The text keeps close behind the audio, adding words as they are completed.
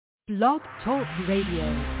Blog Talk Radio.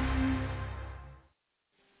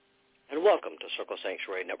 And welcome to Circle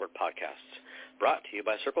Sanctuary Network Podcasts, brought to you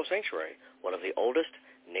by Circle Sanctuary, one of the oldest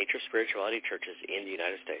nature spirituality churches in the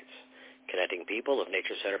United States, connecting people of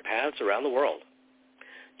nature-centered paths around the world.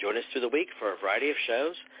 Join us through the week for a variety of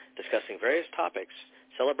shows discussing various topics,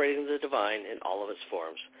 celebrating the divine in all of its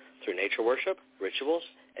forms, through nature worship, rituals,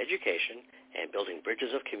 education, and building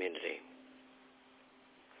bridges of community.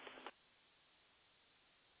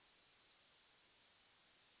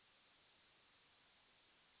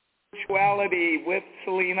 Spirituality with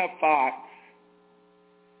Selena Fox.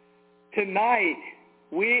 Tonight,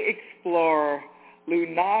 we explore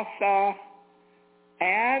Lughnasadh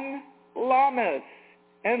and Lammas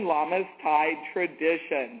and Lammastide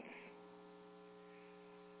Traditions.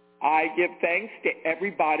 I give thanks to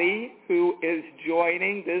everybody who is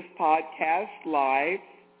joining this podcast live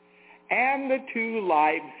and the two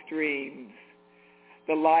live streams.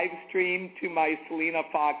 The live stream to my Selena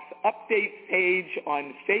Fox updates page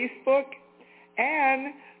on Facebook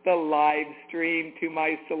and the live stream to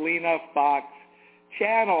my Selena Fox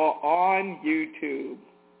channel on YouTube.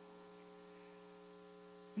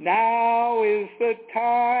 Now is the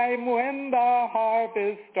time when the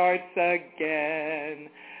harvest starts again.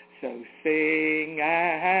 So sing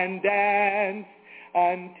and dance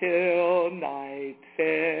until night's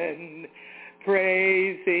end,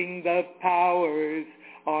 praising the powers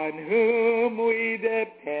on whom we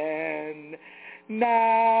depend.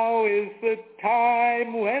 Now is the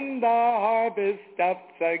time when the harvest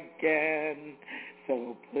stops again.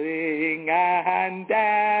 So sing and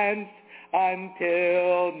dance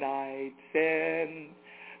until night's end,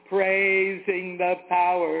 praising the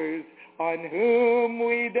powers on whom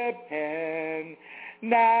we depend.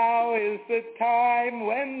 Now is the time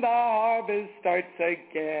when the harvest starts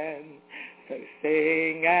again. So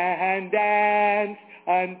sing and dance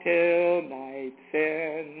until night's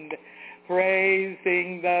end,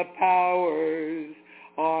 praising the powers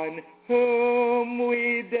on whom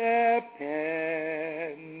we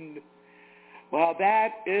depend. Well,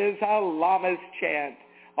 that is a Lammas chant,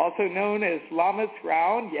 also known as Lammas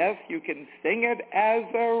round. Yes, you can sing it as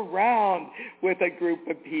a round with a group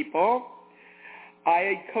of people.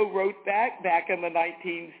 I co-wrote that back in the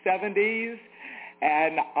 1970s,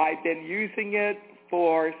 and I've been using it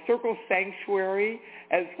for Circle Sanctuary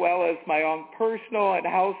as well as my own personal and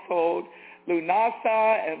household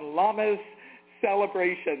Lughnasadh and Lammas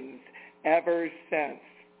celebrations ever since.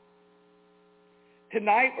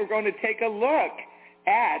 Tonight we're going to take a look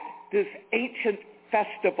at this ancient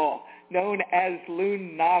festival known as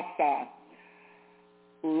Lughnasadh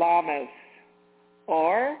Lammas,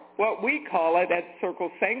 or what we call it at Circle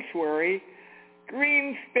Sanctuary,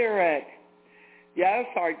 Green Spirit. Yes,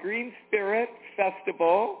 our Green Spirit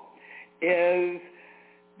Festival is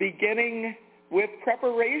beginning with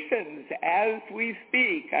preparations as we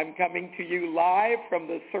speak. I'm coming to you live from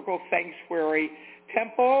the Circle Sanctuary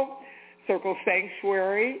Temple. Circle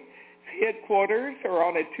Sanctuary headquarters are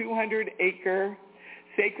on a 200-acre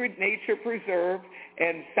sacred nature preserve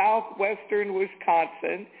in southwestern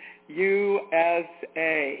Wisconsin,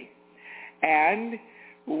 USA. And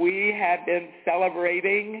we have been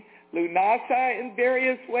celebrating Lughnasadh in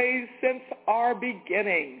various ways since our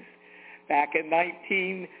beginnings back in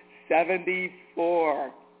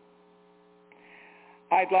 1974.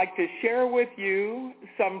 I'd like to share with you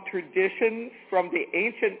some traditions from the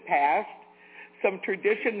ancient past, some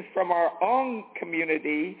traditions from our own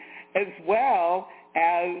community, as well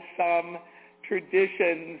as some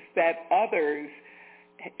traditions that others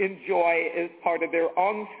enjoy as part of their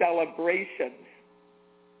own celebrations.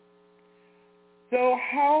 So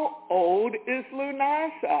how old is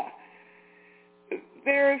Lughnasadh?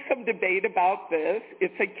 There is some debate about this.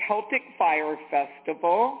 It's a Celtic fire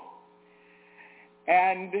festival,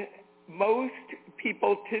 and most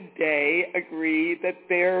people today agree that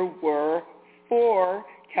there were 4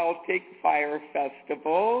 Celtic fire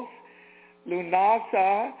festivals,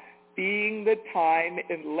 Lughnasadh being the time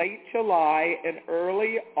in late July and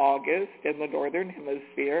early August in the Northern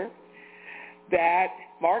Hemisphere that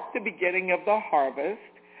marked the beginning of the harvest,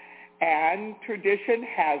 and tradition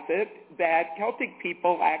has it that Celtic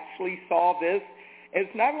people actually saw this as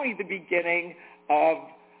not only the beginning of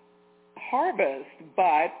harvest,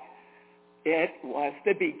 but it was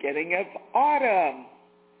the beginning of autumn.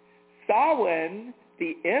 Samhain,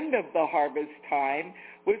 the end of the harvest time,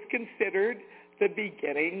 was considered the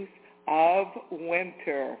beginnings of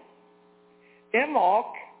winter.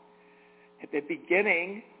 Imbolc, at the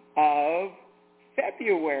beginning of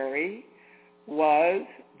February, was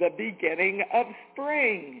the beginning of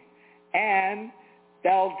spring, and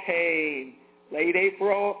Beltane, late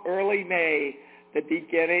April, early May, the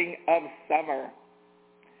beginning of summer.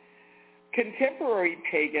 Contemporary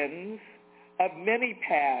pagans of many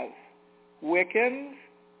paths, Wiccans,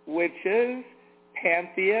 witches,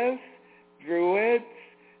 pantheists, druids,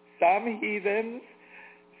 some heathens,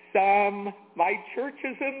 some my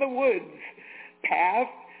churches in the woods path,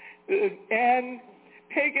 and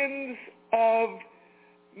pagans of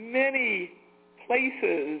many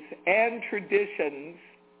places and traditions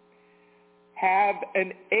have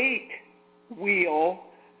an 8-wheel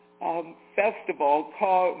festival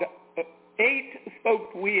called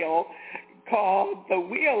 8-spoked wheel called the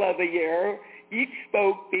Wheel of the Year, each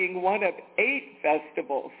spoke being one of 8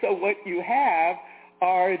 festivals. So what you have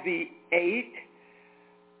are the 8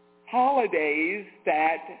 holidays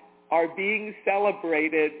that are being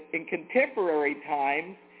celebrated in contemporary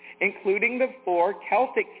times, including the 4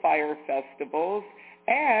 Celtic fire festivals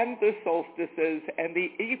and the solstices and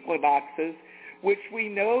the equinoxes, which we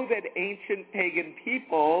know that ancient pagan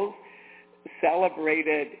peoples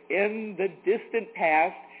celebrated in the distant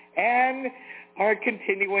past and are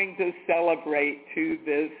continuing to celebrate to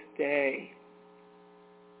this day.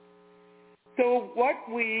 So what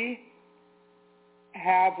we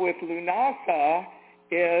have with Lughnasadh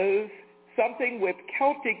is something with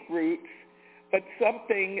Celtic roots, but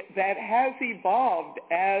something that has evolved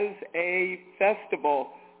as a festival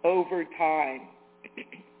over time.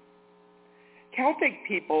 Celtic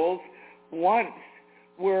peoples once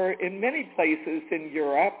were in many places in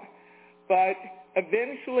Europe, but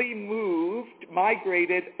eventually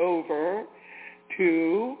migrated over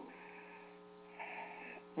to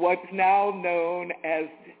what's now known as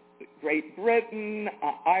Great Britain,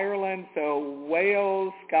 Ireland, so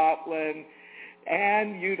Wales, Scotland,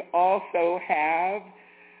 and you'd also have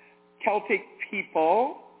Celtic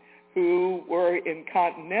people who were in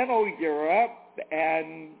continental Europe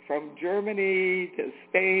and from Germany to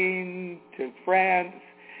Spain to France.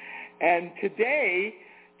 And today,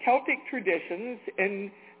 Celtic traditions and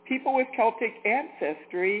people with Celtic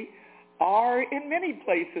ancestry are in many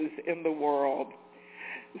places in the world.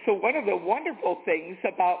 So one of the wonderful things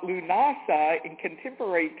about Lughnasadh in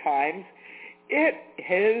contemporary times, it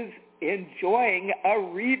is enjoying a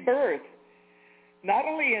rebirth. Not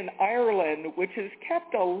only in Ireland, which has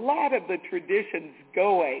kept a lot of the traditions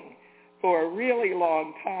going for a really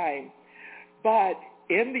long time, but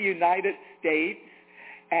in the United States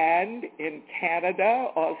and in Canada,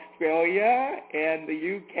 Australia, and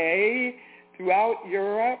the UK, throughout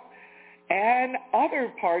Europe, and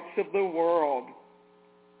other parts of the world.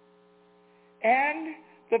 And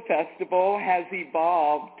the festival has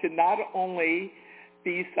evolved to not only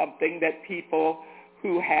be something that people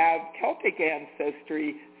who have Celtic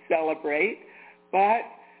ancestry celebrate, but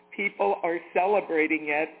people are celebrating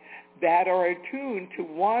it that are attuned to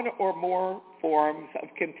one or more forms of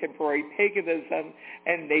contemporary paganism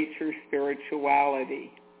and nature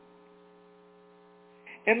spirituality.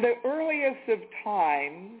 In the earliest of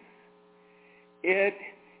times, it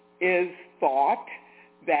is thought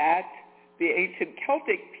that the ancient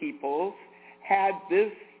Celtic peoples had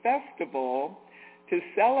this festival to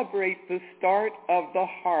celebrate the start of the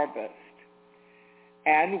harvest.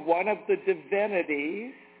 And one of the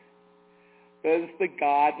divinities was the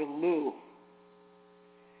god Lugh.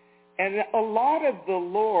 And a lot of the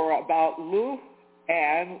lore about Lugh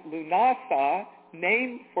and Lughnasadh,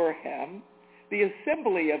 named for him, the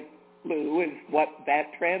assembly of Lugh is what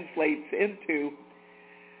that translates into,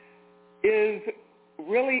 is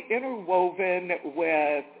really interwoven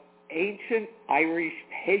with ancient Irish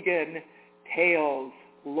pagan tales,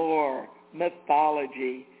 lore,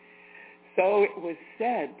 mythology. So it was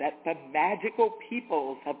said that the magical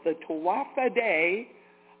peoples of the Tuatha Dé,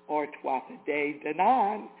 or Tuatha Dé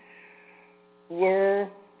Danann, were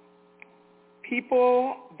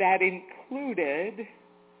people that included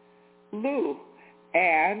Lugh.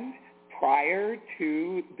 And prior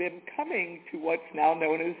to them coming to what's now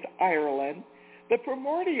known as Ireland, the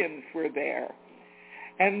Primordians were there.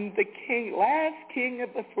 And the last king of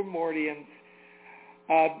the Primordians,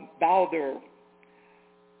 Baldur,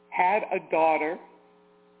 had a daughter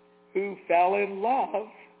who fell in love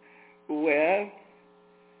with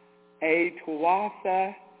a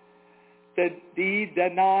Tuatha Dé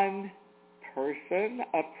Danann person,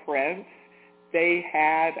 a prince. They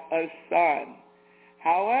had a son.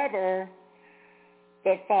 However,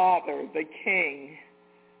 the father, the king,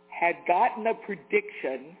 had gotten a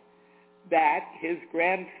prediction that his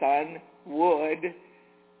grandson would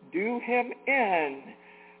do him in.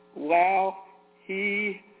 Well,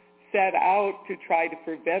 he set out to try to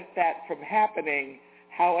prevent that from happening.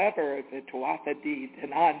 However, the Tuatha Dé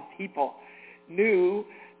Danann people knew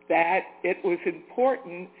that it was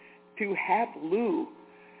important to have Lugh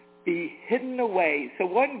be hidden away. So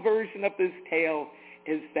one version of this tale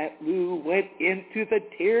is that Lugh went into the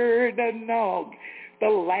Tir na Nog, the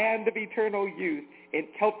land of eternal youth. In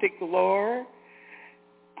Celtic lore,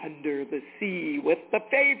 under the sea with the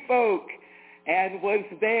Fae folk, and was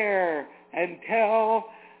there until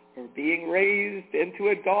being raised into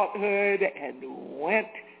adulthood and went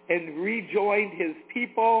and rejoined his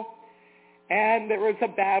people. And there was a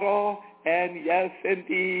battle, and yes,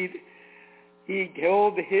 indeed, he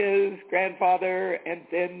killed his grandfather, and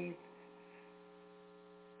then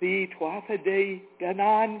the Tuatha De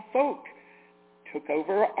Danann folk took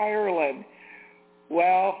over Ireland.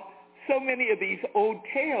 Well, so many of these old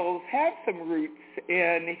tales have some roots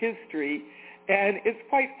in history, and it's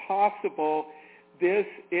quite possible this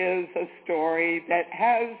is a story that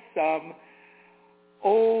has some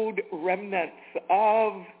old remnants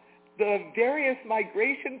of the various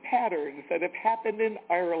migration patterns that have happened in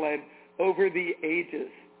Ireland over the ages.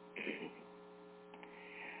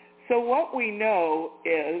 So what we know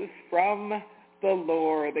is from the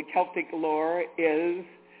lore, the Celtic lore, is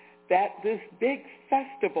that this big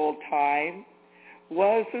festival time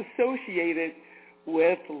was associated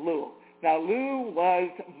with Lugh. Now, Lugh was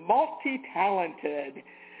multi-talented,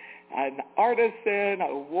 an artisan,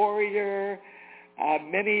 a warrior.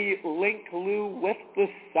 Many link Lugh with the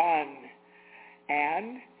sun.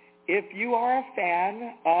 And if you are a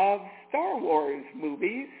fan of Star Wars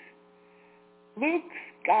movies, Luke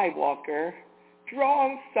Skywalker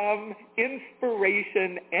draws some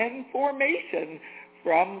inspiration and formation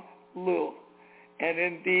from Lugh. And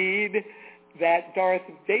indeed, that Darth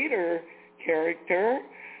Vader character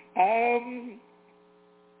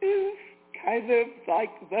is kind of like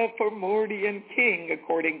the Formordian king,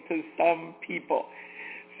 according to some people.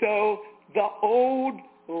 So the old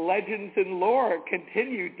legends and lore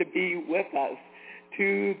continue to be with us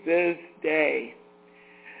to this day.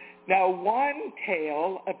 Now, one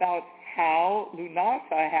tale about how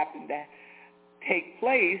Lughnasadh happened to take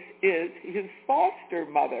place is his foster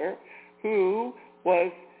mother, who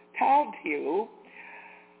was Taltiu,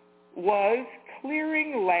 was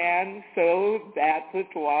clearing land so that the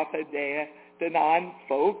Tuatha De Danann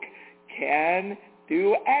folk can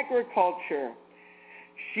do agriculture.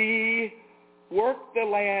 She worked the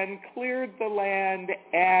land, cleared the land,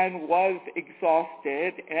 and was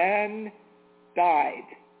exhausted and died.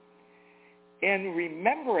 In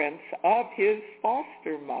remembrance of his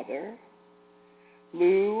foster mother,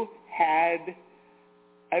 Lugh had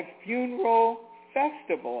a funeral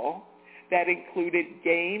festival that included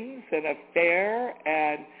games and a fair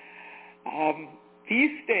and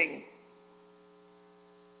feasting,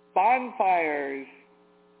 bonfires.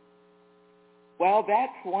 Well,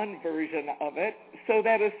 that's one version of it, so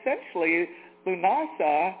that essentially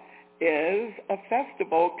Lughnasadh is a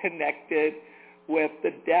festival connected with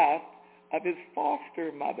the death of his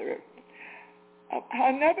foster mother.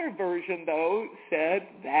 Another version, though, said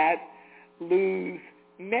that Lugh's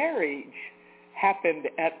marriage happened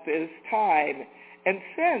at this time. And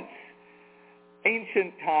since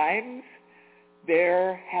ancient times,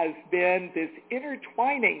 there has been this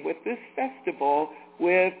intertwining with this festival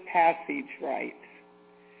with passage rites.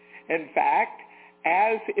 In fact,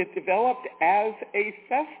 as it developed as a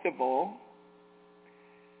festival,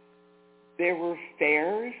 there were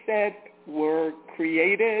fairs that were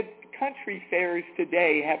created. Country fairs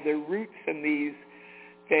today have their roots in these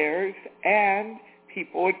fairs, and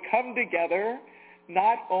people would come together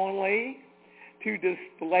not only to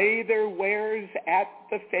display their wares at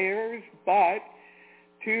the fairs, but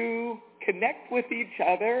to connect with each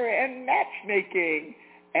other, and matchmaking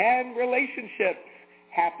and relationships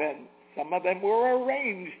happen. Some of them were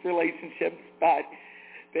arranged relationships, but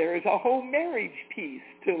there is a whole marriage piece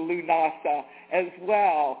to Lughnasadh as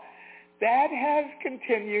well. That has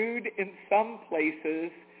continued in some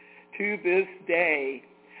places to this day.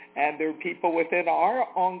 And there are people within our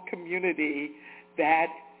own community that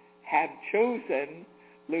have chosen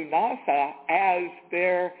Lughnasadh as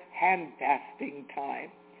their hand-fasting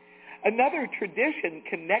time. Another tradition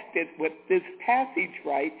connected with this passage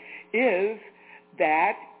rite is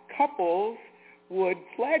that couples would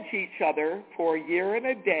pledge each other for a year and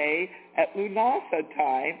a day at Lughnasadh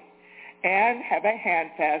time and have a hand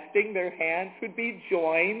fasting. Their hands would be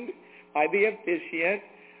joined by the officiant,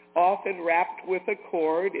 often wrapped with a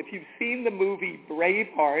cord. If you've seen the movie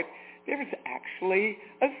Braveheart, there's actually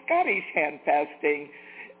a Scottish hand fasting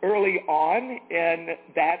early on in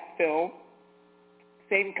that film.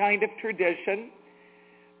 Same kind of tradition.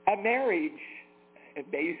 A marriage,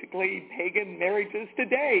 basically pagan marriages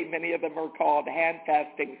today, many of them are called hand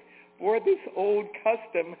fastings for this old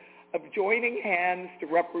custom of joining hands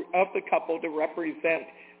of the couple to represent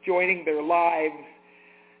joining their lives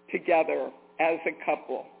together as a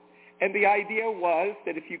couple. And the idea was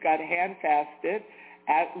that if you got handfasted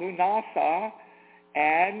at Lughnasadh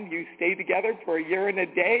and you stayed together for a year and a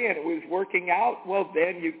day and it was working out, well,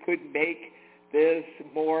 then you could make this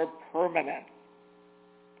more permanent.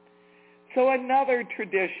 So another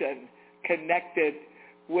tradition connected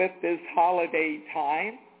with this holiday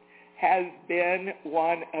time has been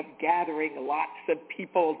one of gathering lots of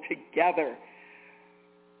people together.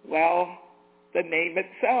 Well, the name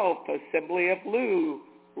itself, Assembly of Lu,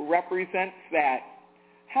 represents that.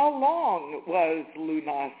 How long was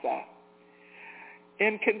Lughnasadh?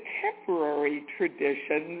 In contemporary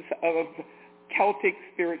traditions of Celtic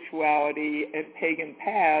spirituality and pagan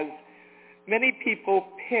paths, many people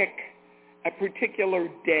pick a particular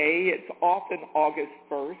day. It's often August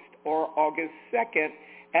 1st or August 2nd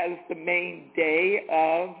as the main day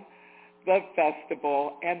of the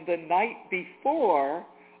festival, and the night before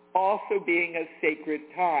also being a sacred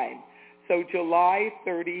time. So July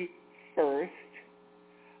 31st,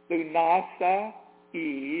 Lughnasadh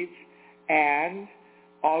Eve, and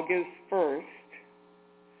August 1st,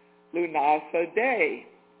 Lughnasadh Day.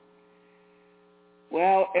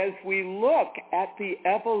 Well, as we look at the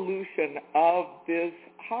evolution of this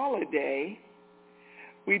holiday,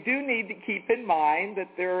 we do need to keep in mind that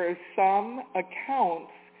there are some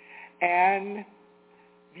accounts and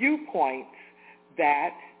viewpoints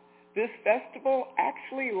that this festival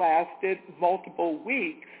actually lasted multiple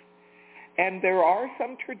weeks. And there are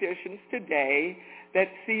some traditions today that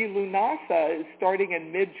see Lughnasadh as starting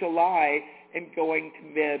in mid-July and going to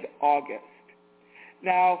mid-August.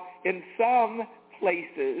 Now, in some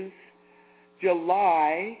places,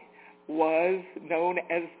 July was known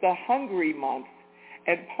as the hungry month.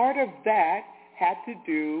 And part of that had to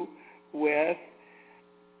do with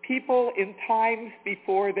people in times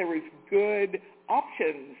before there was good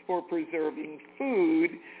options for preserving food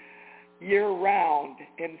year-round.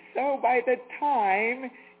 And so by the time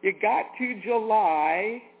you got to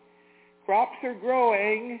July, crops are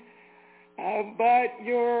growing, but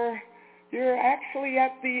you're actually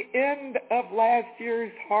at the end of last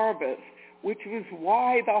year's harvest, which was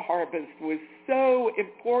why the harvest was so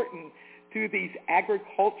important to these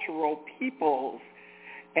agricultural peoples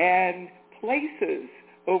and places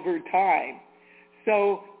over time.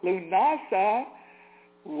 So Lughnasadh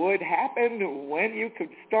would happen when you could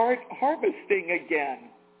start harvesting again.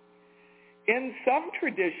 In some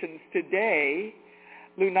traditions today,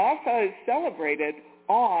 Lughnasadh is celebrated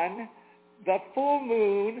on the full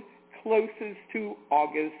moon closest to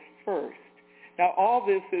August 1st. Now, all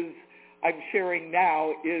this I'm sharing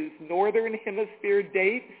now is Northern Hemisphere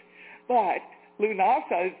dates, but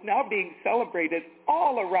Lughnasadh is now being celebrated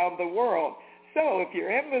all around the world. So if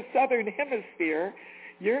you're in the Southern Hemisphere,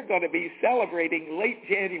 you're going to be celebrating late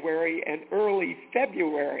January and early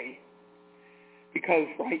February, because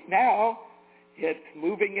right now it's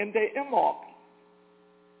moving into Imbolc.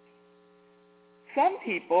 Some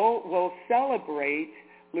people will celebrate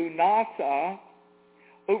Lughnasadh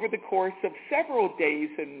over the course of several days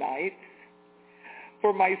and nights.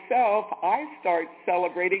 For myself, I start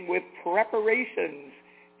celebrating with preparations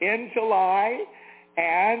in July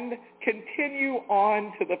and continue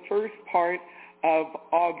on to the first part of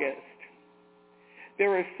August.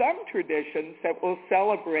 There are some traditions that will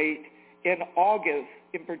celebrate in August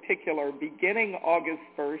in particular, beginning August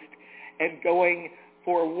 1st and going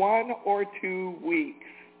for 1 or 2 weeks.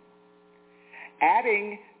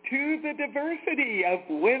 Adding to the diversity of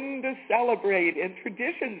when to celebrate and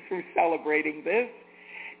traditions for celebrating this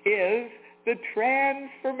is the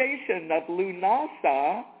transformation of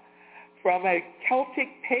Lughnasadh from a Celtic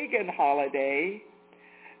pagan holiday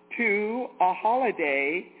to a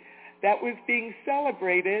holiday that was being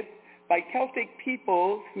celebrated by Celtic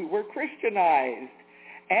peoples who were Christianized,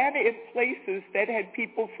 and in places that had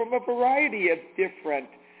people from a variety of different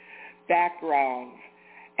backgrounds.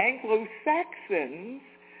 Anglo-Saxons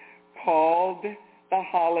called the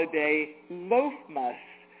holiday Loafmas,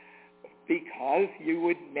 because you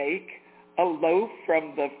would make a loaf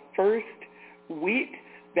from the first wheat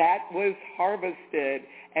that was harvested,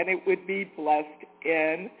 and it would be blessed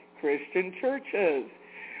in Christian churches.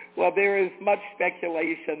 Well, there is much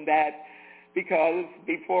speculation that because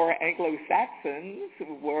before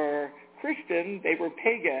Anglo-Saxons were Christian, they were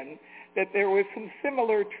pagan, that there were some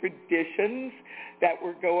similar traditions that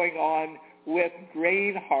were going on with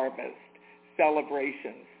grain harvest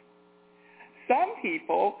celebrations. Some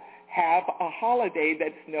people have a holiday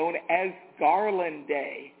that's known as Garland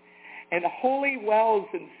Day, and holy wells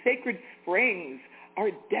and sacred springs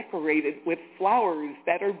are decorated with flowers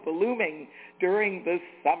that are blooming during the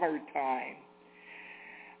summertime.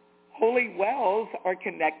 Holy wells are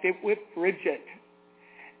connected with Bridget,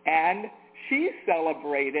 and she's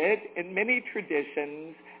celebrated in many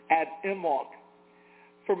traditions at Imbolc.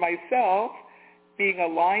 For myself, being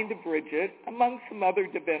aligned to Bridget, among some other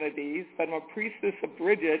divinities, but I'm a priestess of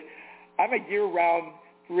Bridget, I'm a year-round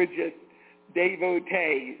Bridget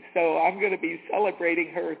devotee, so I'm going to be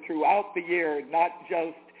celebrating her throughout the year, not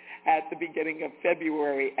just at the beginning of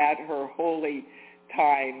February at her holy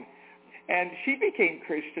time. And she became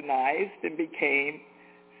Christianized and became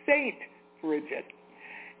Saint Bridget.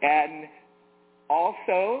 And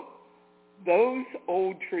also, those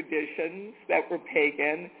old traditions that were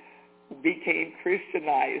pagan became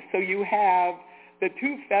Christianized. So you have the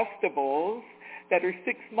two festivals that are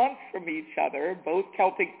 6 months from each other, both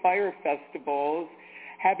Celtic fire festivals,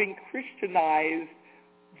 having Christianized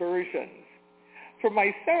versions. For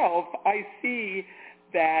myself, I see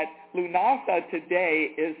that Lughnasadh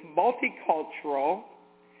today is multicultural,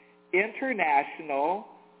 international,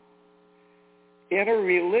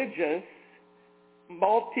 interreligious,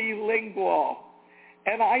 multilingual,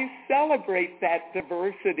 and I celebrate that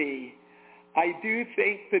diversity. I do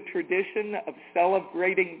think the tradition of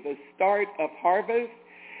celebrating the start of harvest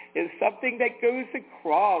is something that goes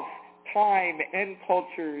across time and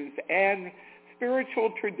cultures and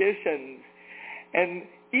spiritual traditions. And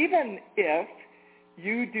even if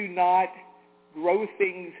you do not grow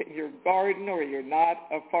things in your garden or you're not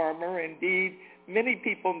a farmer, indeed, many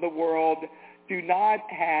people in the world do not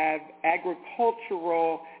have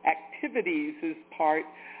agricultural activities as part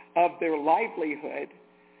of their livelihood,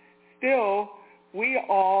 still, we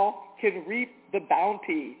all can reap the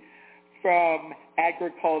bounty from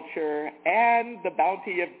agriculture and the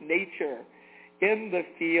bounty of nature in the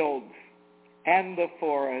fields and the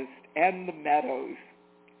forest and the meadows.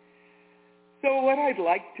 So what I'd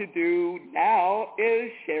like to do now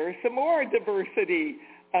is share some more diversity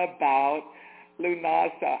about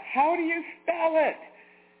Lughnasadh. How do you spell it?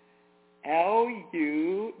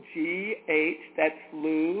 L-U-G-H, that's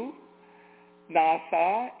Lu.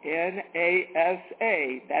 Nasa,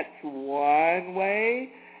 N-A-S-A. That's one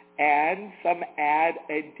way, and some add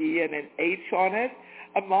a D and an H on it.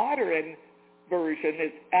 A modern version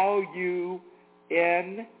is L-U-N-A-S-A.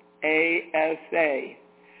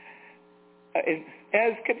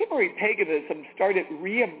 As contemporary paganism started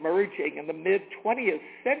re-emerging in the mid-20th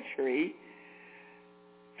century,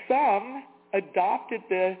 some adopted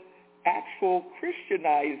the actual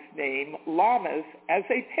Christianized name, Lammas, as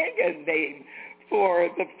a pagan name for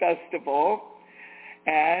the festival,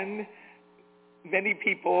 and many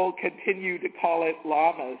people continue to call it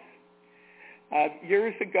Lammas.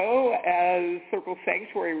 Years ago, as Circle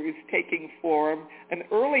Sanctuary was taking form, an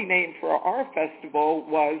early name for our festival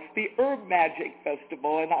was the Herb Magic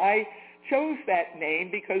Festival, and I chose that name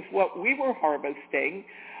because what we were harvesting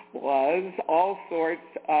was all sorts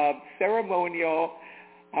of ceremonial,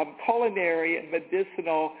 culinary, and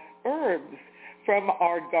medicinal herbs from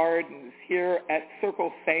our gardens here at Circle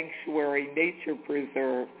Sanctuary Nature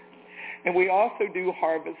Preserve. And we also do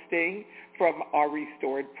harvesting from our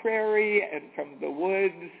restored prairie and from the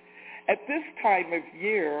woods. At this time of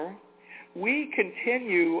year, we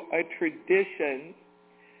continue a tradition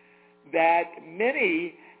that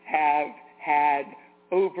many have had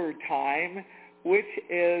over time, which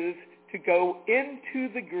is to go into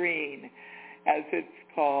the green, as it's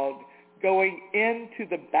called, going into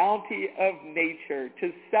the bounty of nature,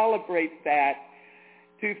 to celebrate that,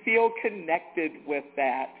 to feel connected with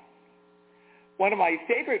that. One of my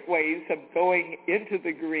favorite ways of going into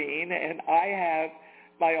the green, and I have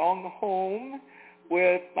my own home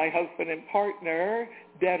with my husband and partner,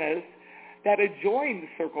 Dennis, that adjoins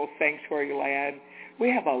Circle Sanctuary land. We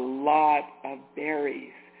have a lot of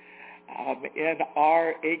berries in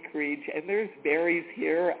our acreage, and there's berries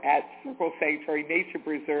here at Circle Sanctuary Nature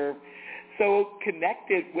Preserve. So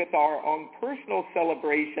connected with our own personal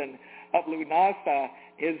celebration of Lughnasadh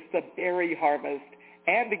is the berry harvest,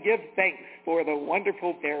 and to give thanks for the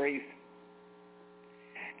wonderful berries.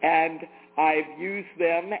 And I've used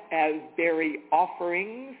them as berry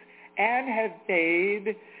offerings and have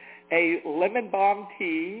made a lemon balm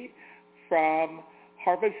tea from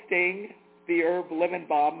harvesting the herb lemon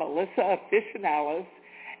balm, Melissa officinalis,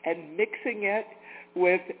 and mixing it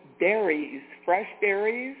with berries, fresh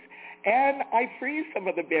berries, and I freeze some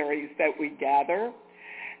of the berries that we gather,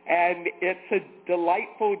 and it's a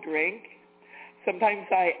delightful drink. Sometimes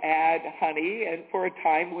I add honey, and for a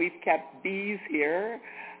time we've kept bees here.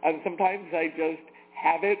 Sometimes I just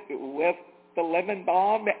have it with the lemon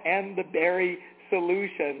balm and the berry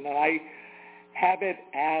solution. And I have it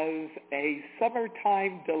as a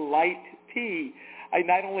summertime delight tea. I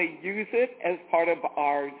not only use it as part of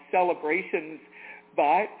our celebrations,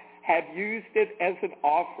 but have used it as an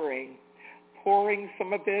offering, pouring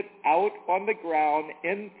some of it out on the ground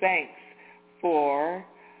in thanks for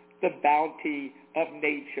the bounty of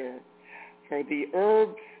nature, for the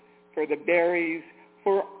herbs, for the berries,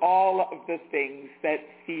 for all of the things that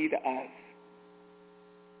feed us.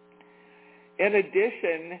 In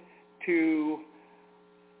addition to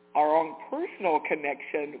our own personal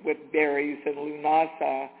connection with berries and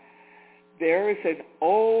Lughnasadh, there's an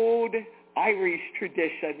old Irish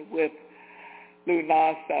tradition with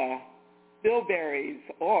Lughnasadh, bilberries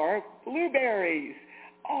or blueberries.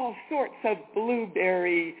 All sorts of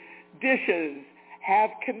blueberry dishes have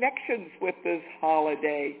connections with this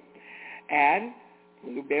holiday. And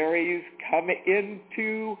blueberries come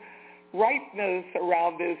into ripeness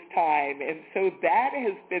around this time. And so that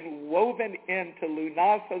has been woven into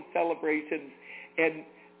Lughnasadh celebrations in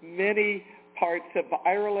many parts of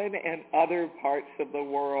Ireland and other parts of the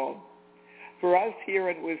world. For us here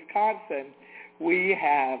in Wisconsin, we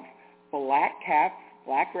have black caps,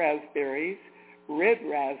 black raspberries, red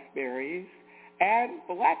raspberries, and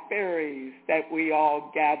blackberries that we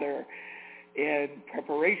all gather in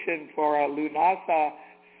preparation for a Lughnasadh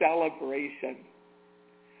celebration.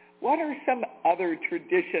 What are some other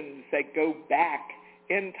traditions that go back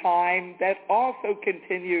in time that also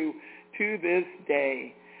continue to this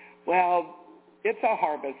day? Well, it's a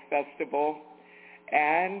harvest festival,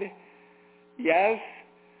 and yes,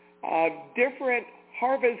 different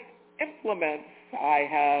harvest implements. I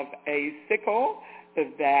have a sickle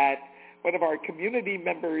that one of our community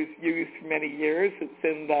members used for many years. It's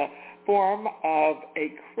in the form of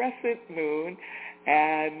a crescent moon,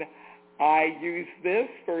 and I use this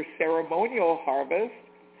for ceremonial harvest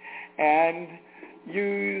and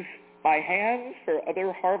use my hands for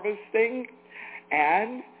other harvesting,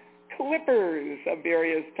 and clippers of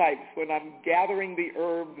various types when I'm gathering the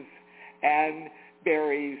herbs and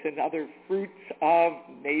berries and other fruits of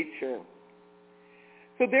nature.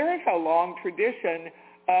 So there is a long tradition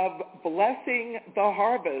of blessing the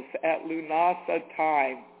harvest at Lughnasadh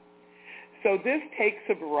time. So this takes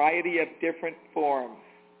a variety of different forms.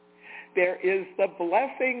 There is the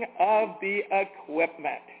blessing of the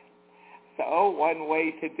equipment. So one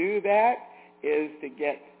way to do that is to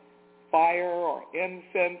get fire or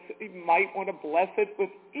incense. You might want to bless it with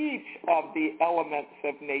each of the elements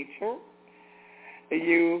of nature.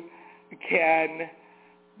 You can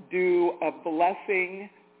do a blessing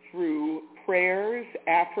through prayers,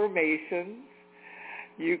 affirmations.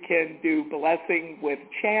 You can do blessing with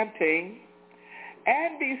chanting.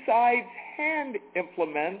 And besides hand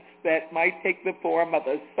implements that might take the form of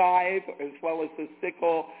a scythe as well as a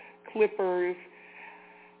sickle, clippers,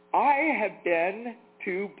 I have been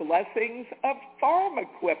to blessings of farm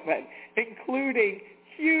equipment, including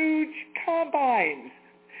huge combines.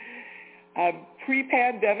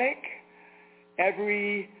 Pre-pandemic,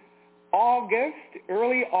 every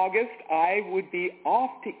early August, I would be off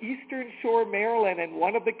to Eastern Shore, Maryland, and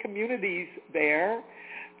one of the communities there,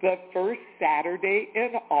 the first Saturday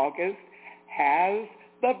in August, has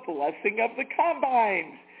the blessing of the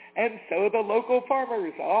combines. And so the local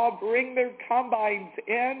farmers all bring their combines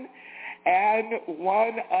in, and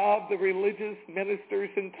one of the religious ministers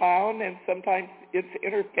in town, and sometimes it's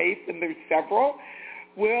interfaith and there's several,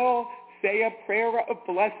 will say a prayer of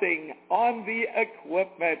blessing on the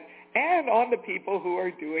equipment and on the people who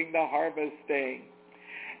are doing the harvesting.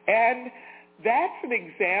 And that's an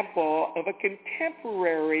example of a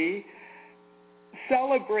contemporary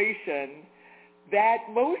celebration that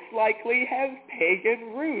most likely has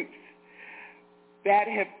pagan roots, that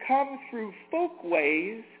have come through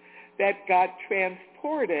folkways that got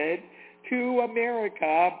transported to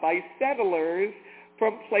America by settlers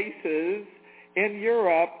from places in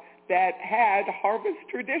Europe that had harvest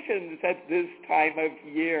traditions at this time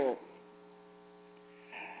of year.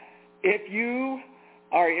 If you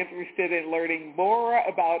are interested in learning more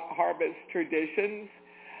about harvest traditions,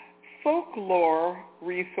 folklore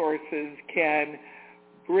resources can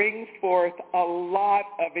bring forth a lot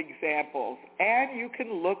of examples, and you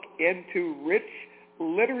can look into rich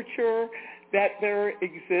literature that there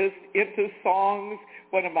exists, into songs,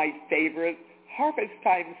 one of my favorite harvest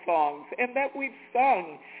time songs, and that we've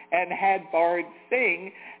sung and had bards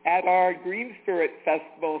sing at our Green Spirit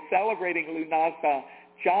Festival celebrating Lughnasadh,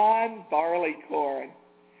 John Barleycorn.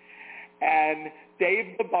 And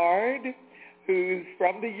Dave the Bard, who's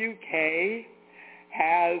from the UK,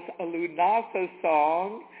 has a Lughnasadh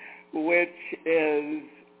song, which is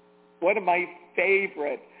one of my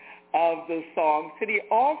favorite. of the songs. And he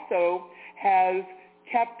also has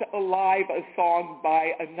kept alive a song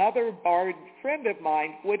by another bard friend of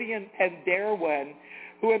mine, Gwydion Penderwin,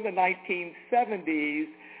 who in the 1970s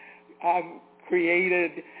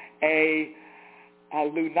created a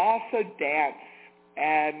Lughnasadh dance.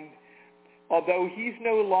 And although he's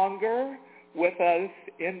no longer with us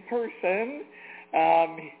in person,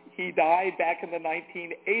 he died back in the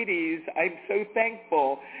 1980s, I'm so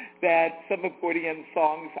thankful that some of Gwydion's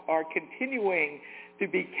songs are continuing to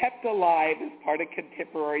be kept alive as part of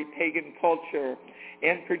contemporary pagan culture,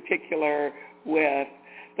 in particular with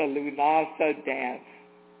the Lughnasadh dance.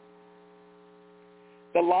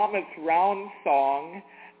 The Lammas round song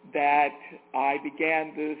that I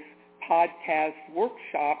began this podcast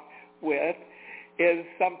workshop with is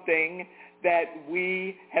something that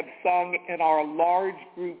we have sung in our large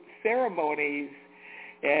group ceremonies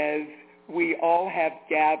as we all have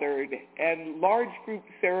gathered. And large group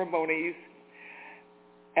ceremonies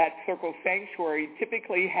at Circle Sanctuary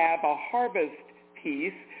typically have a harvest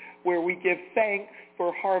piece where we give thanks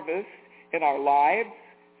for harvest in our lives,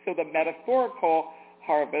 so the metaphorical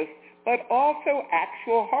harvest, but also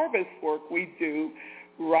actual harvest work we do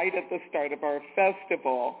right at the start of our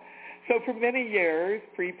festival. So for many years,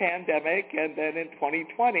 pre-pandemic, and then in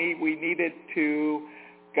 2020, we needed to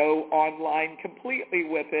go online completely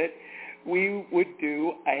with it. We would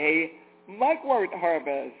do a mugwort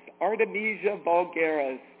harvest, Artemisia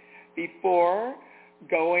vulgaris, before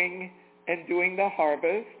going and doing the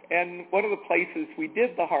harvest. And one of the places we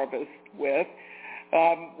did the harvest with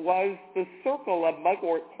was the circle of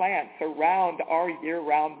mugwort plants around our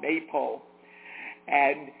year-round maypole.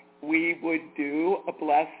 And we would do a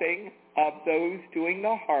blessing of those doing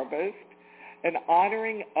the harvest, an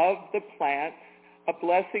honoring of the plants, a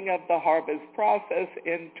blessing of the harvest process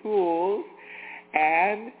and tools,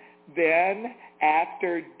 and then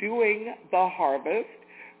after doing the harvest,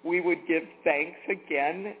 we would give thanks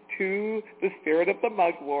again to the spirit of the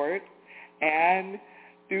mugwort and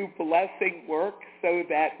do blessing work so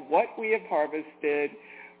that what we have harvested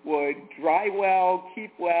would dry well,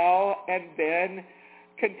 keep well, and then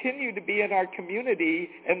continue to be in our community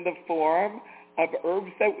in the form of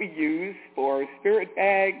herbs that we use for spirit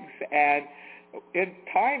bags, and in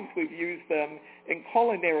times we've used them in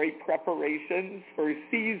culinary preparations for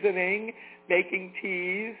seasoning, making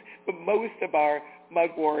teas, but most of our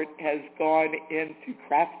mugwort has gone into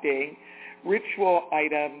crafting ritual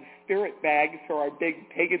items, spirit bags for our big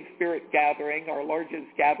pagan spirit gathering, our largest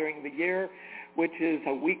gathering of the year, which is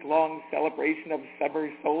a week-long celebration of summer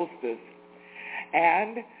solstice.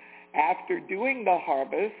 And after doing the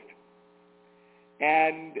harvest,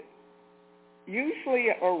 and usually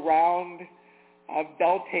around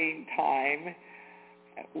Beltane time,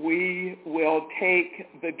 we will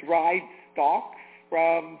take the dried stalks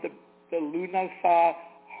from the Lughnasadh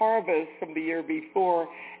harvest from the year before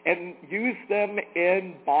and use them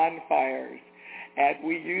in bonfires. And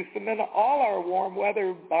we use them in all our warm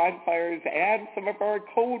weather bonfires and some of our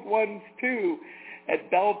cold ones too.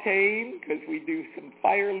 At Beltane, because we do some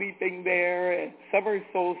fire leaping there, at summer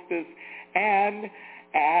solstice, and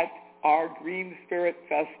at our Green Spirit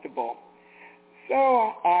Festival. So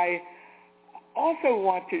I also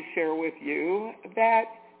want to share with you that,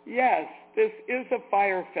 yes, this is a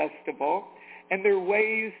fire festival, and there are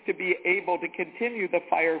ways to be able to continue the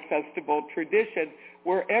fire festival tradition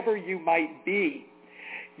wherever you might be.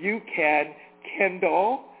 You can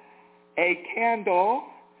kindle a candle.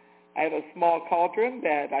 I have a small cauldron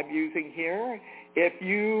that I'm using here. If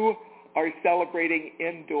you are celebrating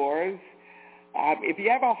indoors, if you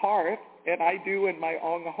have a hearth, and I do in my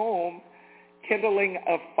own home, kindling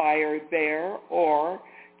a fire there, or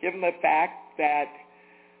given the fact that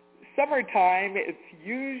summertime, it's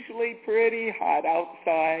usually pretty hot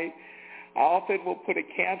outside, I often will put a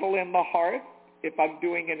candle in the hearth if I'm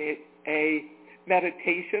doing a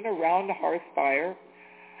meditation around the hearth fire.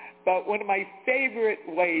 But one of my favorite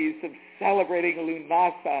ways of celebrating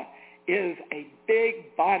Lughnasadh is a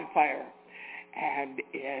big bonfire. And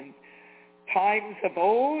in times of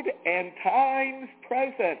old and times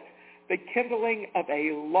present, the kindling of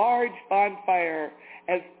a large bonfire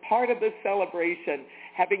as part of the celebration,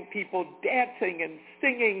 having people dancing and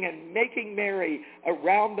singing and making merry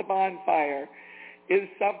around the bonfire, is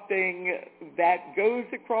something that goes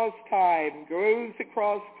across time, goes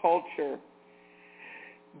across culture.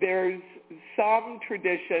 There's some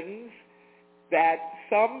traditions that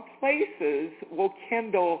some places will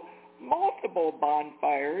kindle multiple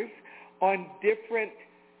bonfires on different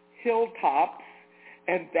hilltops,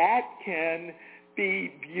 and that can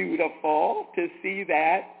be beautiful to see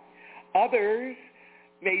that. Others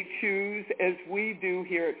may choose, as we do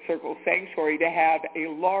here at Circle Sanctuary, to have a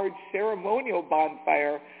large ceremonial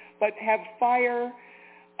bonfire, but have fire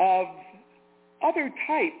of other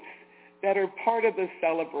types that are part of the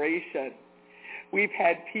celebration. We've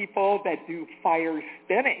had people that do fire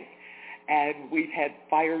spinning, and we've had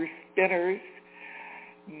fire spinners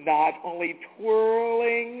not only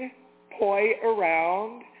twirling poi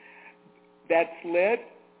around that's lit,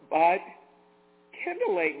 but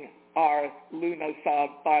kindling our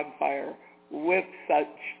Lughnasadh bonfire with such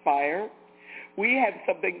fire. We have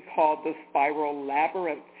something called the Spiral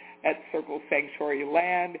Labyrinth at Circle Sanctuary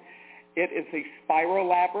Land. It is a spiral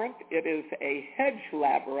labyrinth. It is a hedge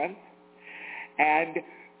labyrinth. And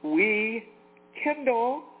we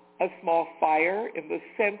kindle a small fire in the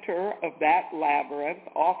center of that labyrinth,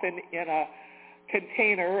 often in a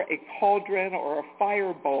container, a cauldron, or a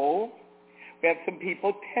fire bowl. We have some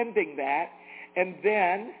people tending that. And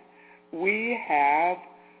then we have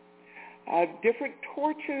different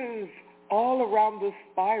torches all around the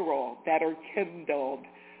spiral that are kindled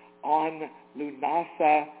on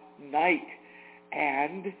Lughnasadh night.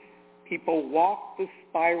 And people walk the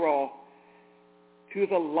spiral to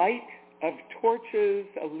the light of torches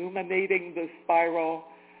illuminating the spiral,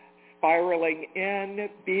 spiraling in,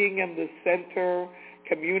 being in the center,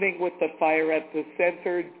 communing with the fire at the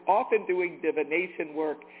center, often doing divination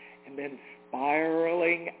work, and then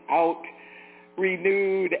spiraling out,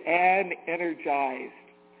 renewed and energized.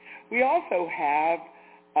 We also have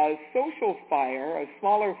a social fire, a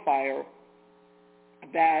smaller fire,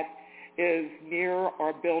 that is near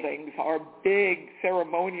our buildings. Our big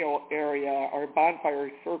ceremonial area, our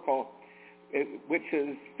bonfire circle, which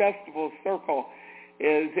is Festival Circle,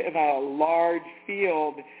 is in a large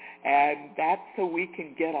field, and that's so we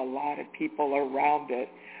can get a lot of people around it.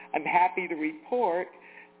 I'm happy to report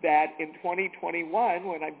that in 2021,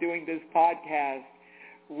 when I'm doing this podcast,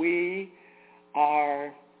 we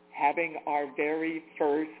are having our very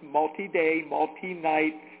first multi-day,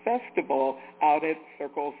 multi-night festival out at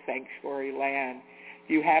Circle Sanctuary Land. If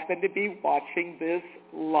you happen to be watching this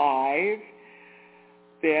live,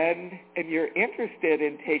 then, and you're interested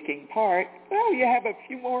in taking part, well, you have a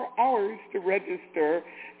few more hours to register.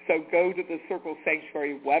 So go to the Circle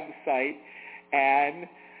Sanctuary website and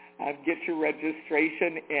get your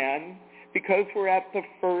registration in. Because we're at the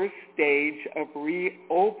first stage of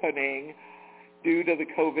reopening due to the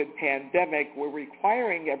COVID pandemic, we're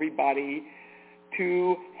requiring everybody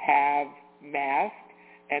to have masks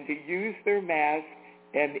and to use their masks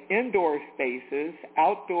in indoor spaces.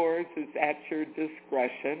 Outdoors is at your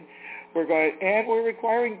discretion. We're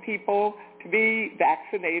requiring people to be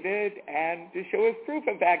vaccinated and to show us proof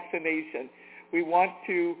of vaccination. We want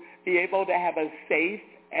to be able to have a safe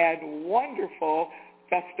and wonderful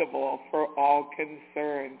festival for all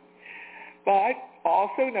concerned. But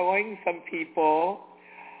also knowing some people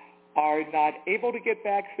are not able to get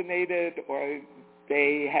vaccinated, or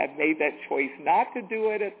they have made that choice not to do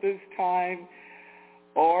it at this time,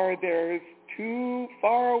 or they're too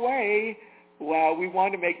far away, well, we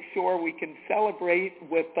want to make sure we can celebrate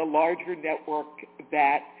with the larger network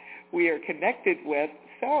that we are connected with.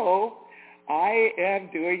 So I am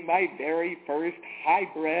doing my very first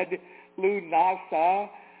hybrid Lughnasadh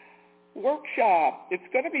workshop. It's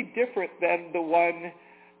going to be different than the one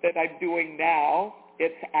that I'm doing now.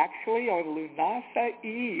 It's actually on Lughnasadh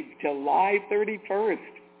Eve, July 31st.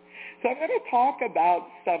 So I'm going to talk about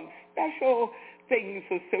some special things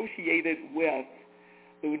associated with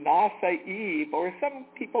Lughnasadh Eve, or some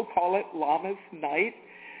people call it Lammas Night,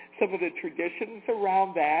 some of the traditions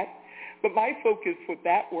around that. But my focus with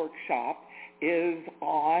that workshop is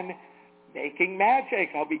on making magic.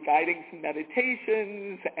 I'll be guiding some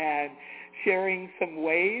meditations and sharing some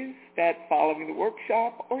ways that following the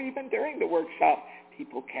workshop, or even during the workshop,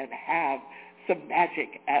 people can have some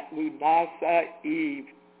magic at Lughnasadh Eve.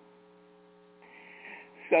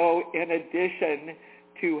 So in addition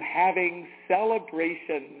to having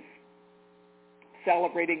celebrations,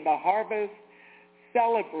 celebrating the harvest,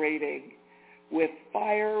 celebrating with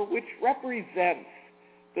fire, which represents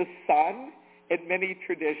the sun in many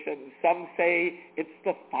traditions. Some say it's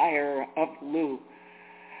the fire of Lu.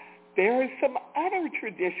 There are some other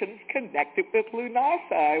traditions connected with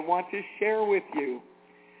Lughnasadh I want to share with you.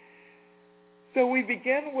 So we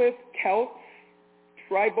begin with Celts,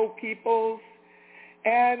 tribal peoples,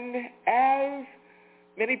 and as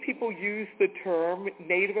many people use the term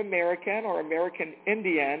Native American or American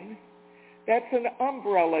Indian, that's an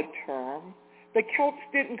umbrella term. The Celts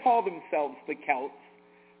didn't call themselves the Celts.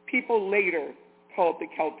 People later called the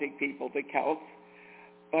Celtic people the Celts.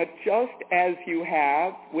 But just as you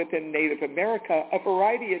have within Native America a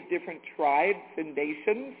variety of different tribes and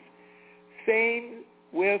nations, same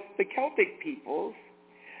with the Celtic peoples.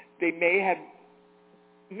 They may have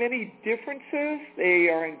many differences. They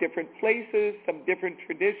are in different places, some different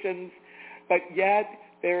traditions, but yet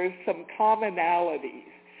there is some commonalities.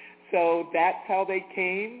 So that's how they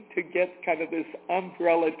came to get kind of this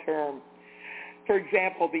umbrella term. For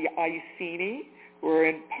example, the Iceni were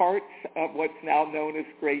in parts of what's now known as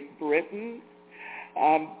Great Britain.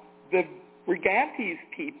 The Brigantes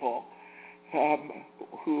people,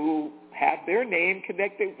 who have their name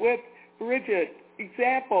connected with Bridget,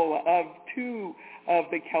 example of two of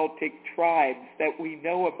the Celtic tribes that we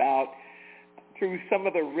know about through some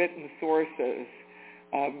of the written sources.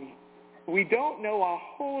 We don't know a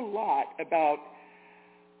whole lot about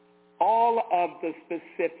all of the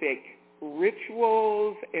specific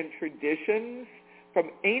rituals and traditions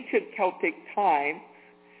from ancient Celtic times.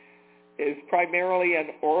 Is primarily an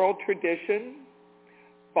oral tradition.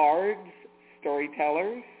 Bards,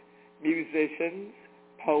 storytellers, musicians,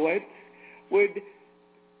 poets would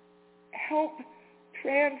help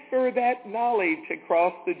transfer that knowledge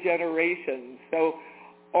across the generations. So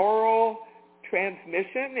oral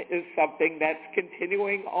transmission is something that's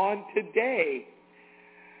continuing on today.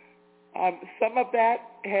 Some of that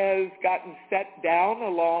has gotten set down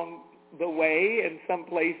along the way in some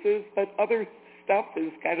places, but other stuff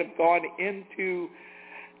has kind of gone into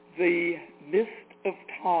the mist of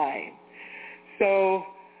time. So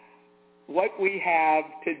what we have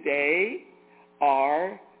today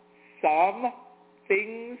are some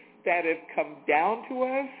things that have come down to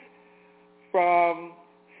us from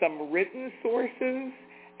some written sources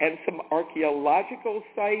and some archaeological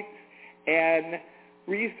sites and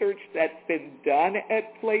research that's been done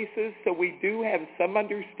at places. So we do have some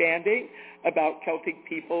understanding about Celtic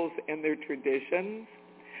peoples and their traditions.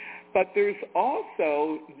 But there's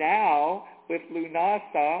also now with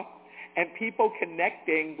Lughnasadh and people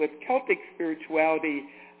connecting with Celtic spirituality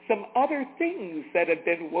some other things that have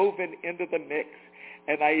been woven into the mix.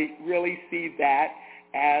 And I really see that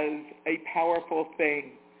as a powerful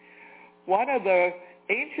thing. One of the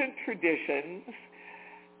ancient traditions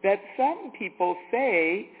that some people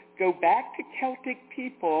say go back to Celtic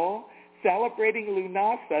people celebrating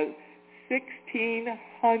Lughnasadh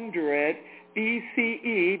 1600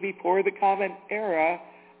 BCE, before the Common Era,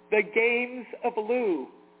 the Games of Lugh.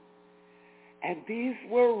 And these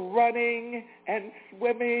were running and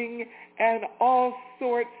swimming and all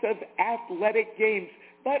sorts of athletic games,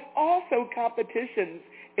 but also competitions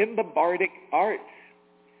in the bardic arts.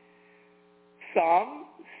 Some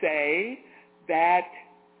say that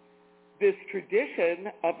this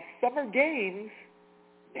tradition of summer games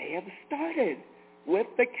may have started with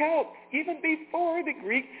the Celts, even before the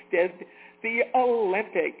Greeks did the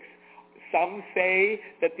Olympics. Some say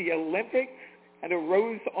that the Olympics kind of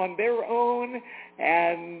rose on their own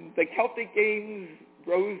and the Celtic Games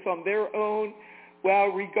rose on their own. Well,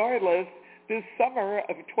 regardless, this summer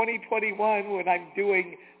of 2021, when I'm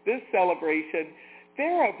doing this celebration,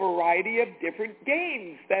 there are a variety of different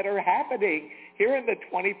games that are happening here in the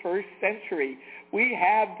 21st century. We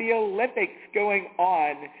have the Olympics going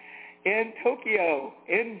on in Tokyo,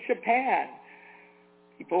 in Japan.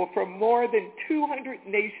 People from more than 200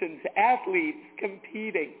 nations, athletes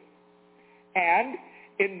competing. And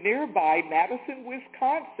in nearby Madison,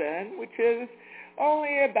 Wisconsin, which is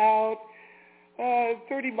only about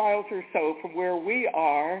 30 miles or so from where we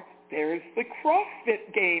are, there's the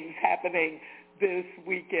CrossFit Games happening this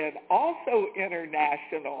weekend, also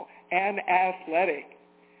international and athletic.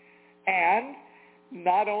 And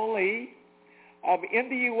not only in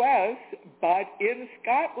the U.S., but in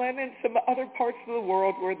Scotland and some other parts of the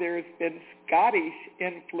world where there's been Scottish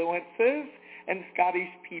influences and Scottish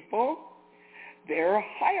people, there are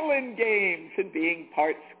Highland Games, and being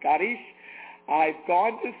part Scottish, I've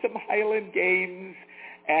gone to some Highland Games,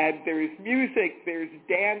 and there's music, there's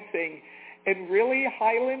dancing, and really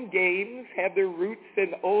Highland Games have their roots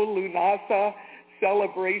in old Lughnasadh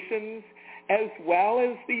celebrations, as well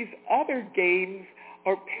as these other games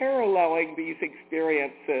are paralleling these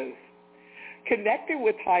experiences. Connected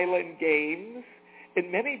with Highland Games,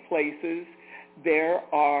 in many places, there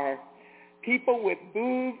are people with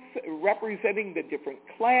booths representing the different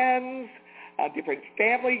clans, different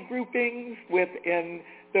family groupings within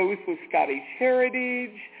those with Scottish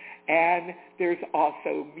heritage, and there's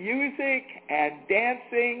also music and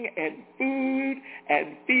dancing and food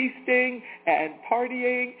and feasting and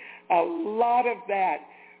partying, a lot of that.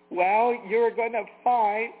 Well, you're going to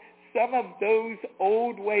find some of those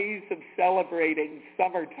old ways of celebrating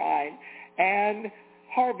summertime and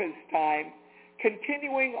harvest time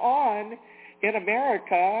continuing on in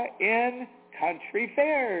America in country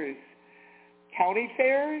fairs, county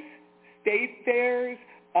fairs, state fairs,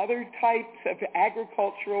 other types of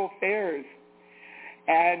agricultural fairs.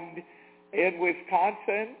 And in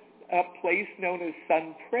Wisconsin, a place known as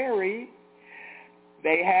Sun Prairie,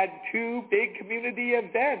 they had two big community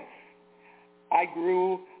events. I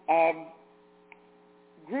grew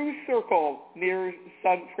Circle near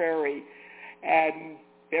Sun Prairie, and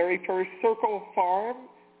very first Circle farm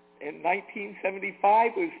in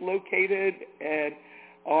 1975 was located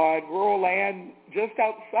on rural land just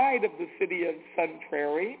outside of the city of Sun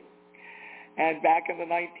Prairie. And back in the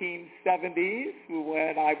 1970s,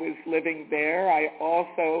 when I was living there, I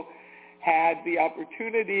also had the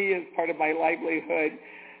opportunity as part of my livelihood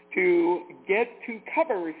to get to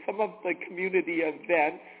cover some of the community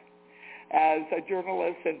events as a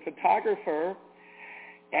journalist and photographer.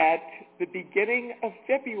 At the beginning of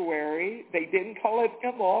February, they didn't call it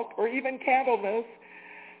Imbolc or even Candlemas.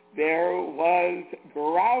 There was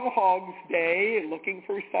Groundhog's Day, looking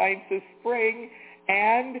for signs of spring,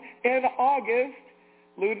 and in August,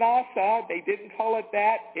 Lughnasadh, they didn't call it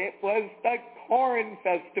that, it was the Corn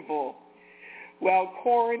Festival. Well,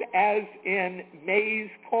 corn as in maize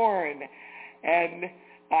corn, and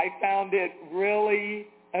I found it really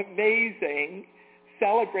amazing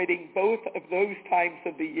celebrating both of those times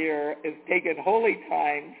of the year as pagan holy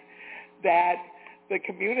times, that the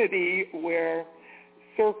community where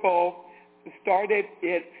Circle started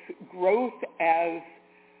its growth as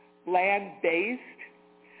land-based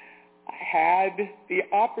had the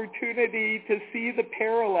opportunity to see the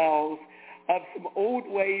parallels of some old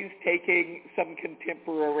ways taking some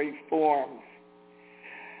contemporary forms.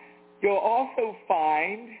 You'll also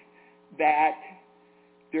find that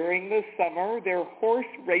during the summer there are horse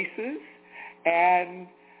races and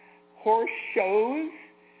horse shows.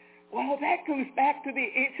 Well, that goes back to the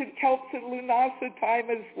ancient Celts and Lughnasadh time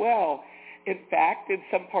as well. In fact, in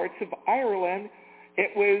some parts of Ireland,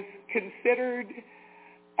 it was considered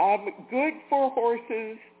good for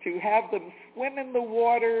horses to have them swim in the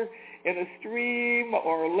water in a stream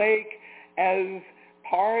or lake as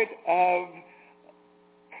part of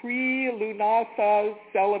pre-Lughnasadh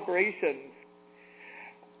celebrations.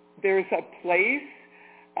 There's a place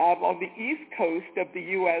on the east coast of the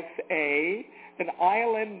USA, an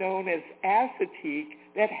island known as Assateague,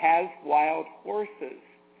 that has wild horses.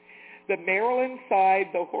 The Maryland side,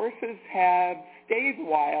 the horses have stayed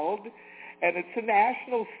wild, and it's a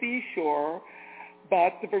national seashore,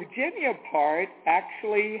 but the Virginia part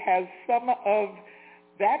actually has some of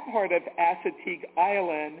that part of Assateague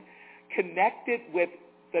Island connected with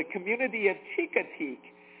the community of Chincoteague.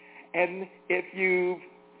 And if you've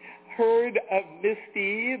heard of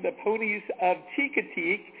Misty, the Ponies of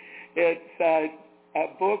Chincoteague, it's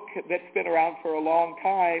a book that's been around for a long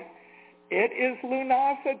time. It is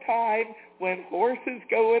Lughnasadh time when horses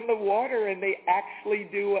go in the water and they actually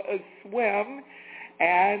do a swim,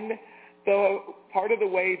 and the part of the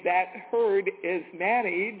way that herd is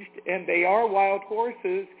managed, and they are wild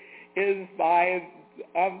horses, is by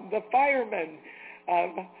the firemen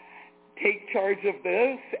take charge of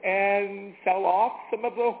this and sell off some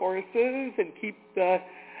of the horses and keep the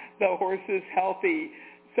horses healthy.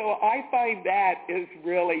 So I find that is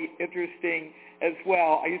really interesting as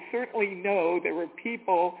well. I certainly know there were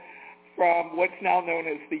people from what's now known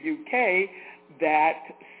as the UK that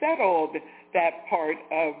settled that part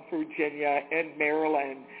of Virginia and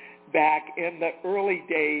Maryland back in the early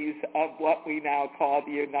days of what we now call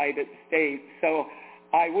the United States. So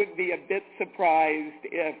I wouldn't be a bit surprised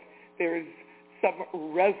if there's some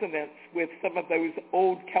resonance with some of those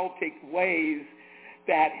old Celtic ways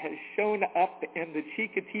that has shown up in the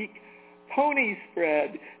Chincoteague pony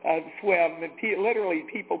swim, and literally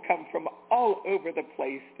people come from all over the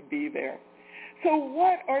place to be there. So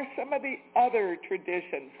what are some of the other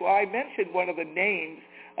traditions? Well, I mentioned one of the names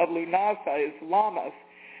of Lughnasadh is Lammas,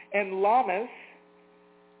 and Lammas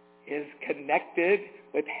is connected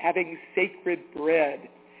with having sacred bread.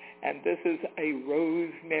 And this is a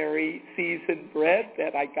rosemary seasoned bread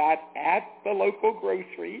that I got at the local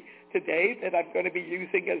grocery today that I'm going to be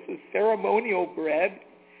using as a ceremonial bread.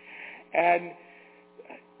 And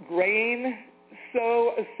grain,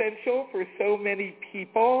 so essential for so many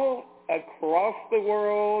people across the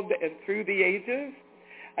world and through the ages.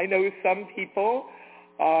 I know some people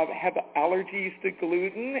have allergies to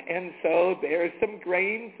gluten, and so there's some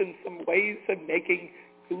grains and some ways of making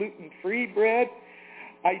gluten-free bread.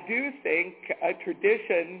 I do think a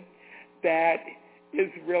tradition that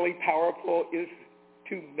is really powerful is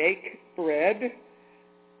to make bread,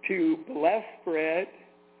 to bless bread,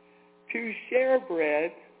 to share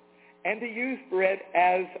bread, and to use bread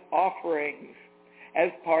as offerings as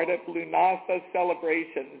part of Lughnasadh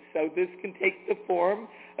celebrations. So this can take the form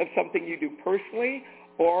of something you do personally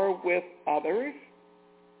or with others.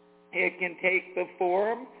 It can take the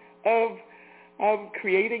form of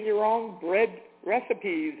creating your own bread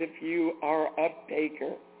recipes if you are a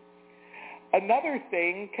baker. Another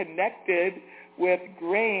thing connected with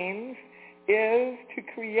grains is to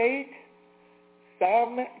create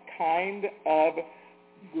some kind of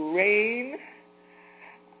grain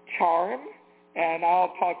charm, and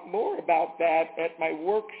I'll talk more about that at my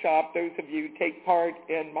workshop. Those of you who take part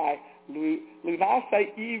in my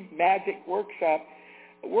Lughnasadh Eve Magic Workshop,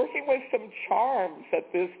 working with some charms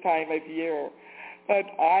at this time of year. But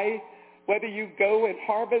whether you go and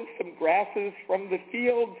harvest some grasses from the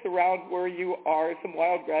fields around where you are, some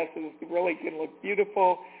wild grasses really can look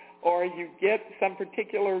beautiful, or you get some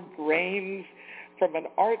particular grains from an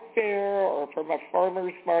art fair or from a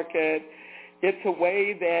farmer's market, it's a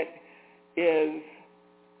way that is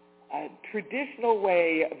a traditional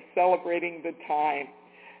way of celebrating the time.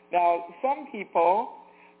 Now, some people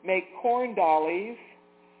make corn dollies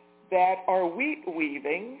that are wheat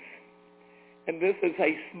weavings, and this is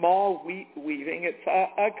a small wheat weaving. It's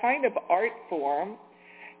a kind of art form,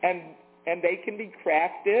 and they can be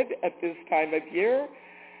crafted at this time of year,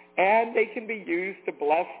 and they can be used to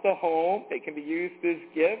bless the home. They can be used as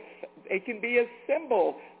gifts. They can be a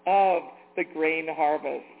symbol of the grain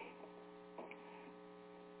harvest.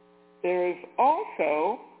 There's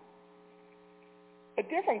also a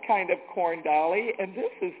different kind of corn dolly, and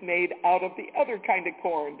this is made out of the other kind of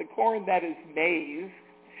corn, the corn that is maize,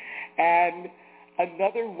 and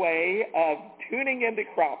another way of tuning into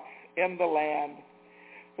crops in the land.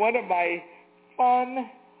 One of my fun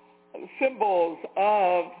symbols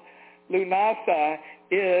of Lughnasadh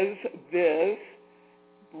is this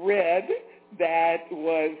bread that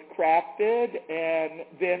was crafted and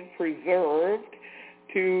then preserved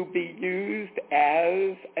to be used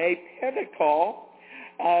as a pinnacle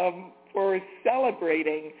for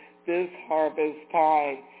celebrating this harvest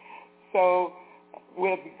time. So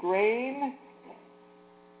with grain,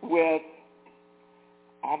 with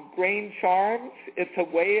grain charms, it's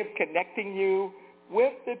a way of connecting you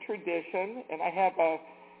with the tradition. And I have a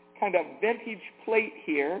kind of vintage plate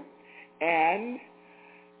here, and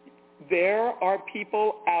there are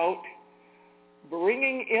people out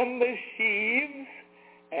bringing in the sheaves,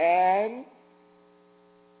 and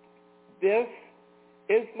this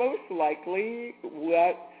is most likely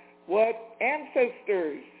what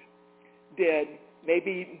ancestors did.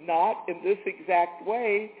 Maybe not in this exact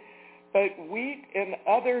way, but wheat and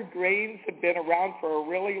other grains have been around for a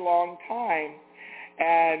really long time.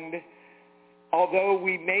 And although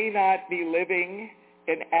we may not be living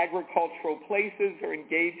in agricultural places or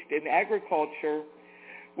engaged in agriculture,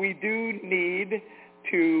 we do need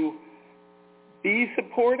to be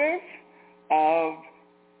supportive of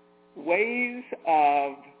ways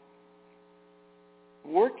of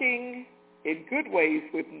working in good ways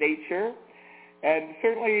with nature. And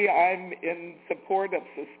certainly I'm in support of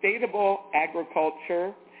sustainable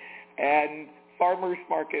agriculture, and farmers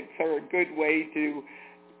markets are a good way to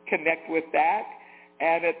connect with that.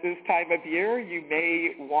 And at this time of year, you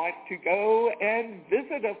may want to go and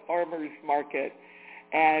visit a farmer's market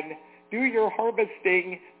and do your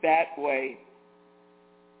harvesting that way.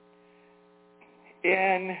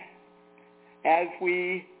 And as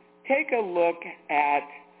we take a look at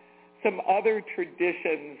some other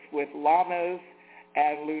traditions with Lammas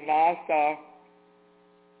and Lughnasadh,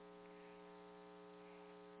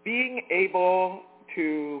 being able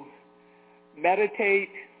to meditate,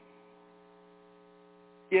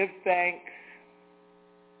 give thanks,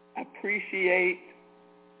 appreciate,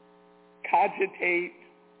 cogitate,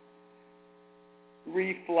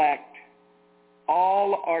 reflect,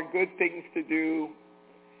 all are good things to do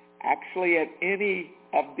actually at any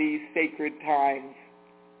of these sacred times.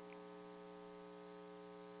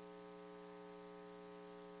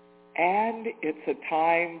 And it's a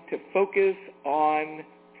time to focus on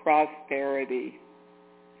prosperity.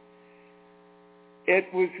 It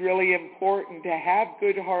was really important to have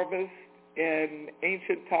good harvests in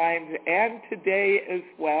ancient times and today as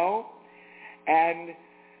well, and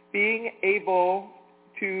being able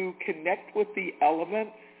to connect with the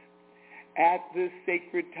elements at this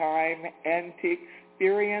sacred time and to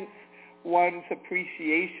experience one's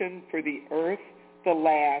appreciation for the earth, the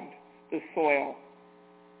land, the soil,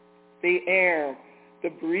 the air, the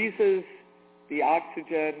breezes, the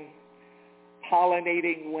oxygen,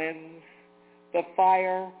 pollinating winds, the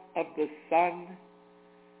fire of the sun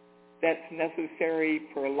that's necessary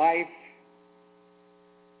for life,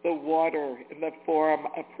 the water in the form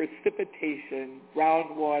of precipitation,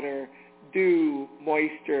 groundwater, dew,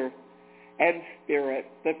 moisture, and spirit,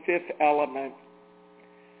 the fifth element.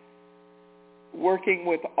 Working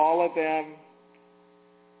with all of them,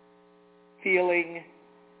 feeling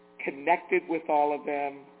connected with all of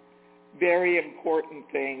them, very important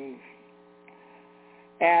things.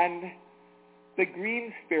 And the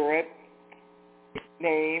green spirit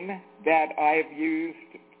name that I've used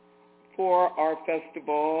for our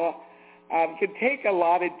festival can take a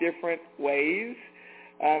lot of different ways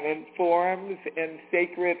and forms in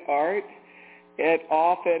sacred art. It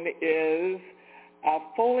often is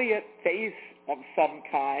a foliate face of some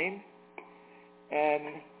kind. And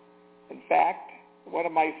in fact, one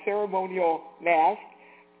of my ceremonial masks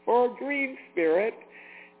for a green spirit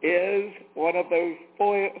is one of those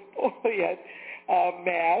foliate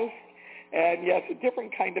masks. And yes, a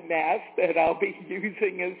different kind of mask that I'll be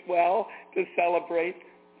using as well to celebrate.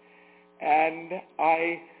 And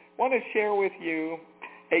I want to share with you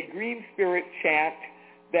a green spirit chant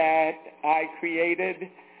that I created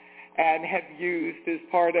and have used as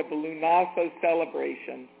part of a Lughnasadh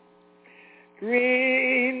celebration.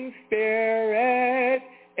 Green spirit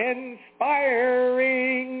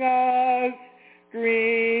inspiring us,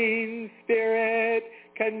 green spirit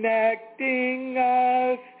connecting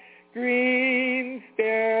us, green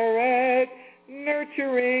spirit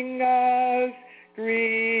nurturing us,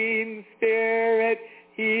 green spirit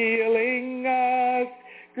healing us,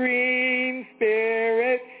 green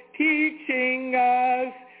spirit teaching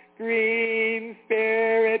us, green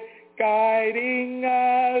spirit guiding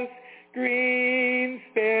us, green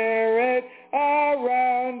spirit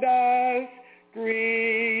around us,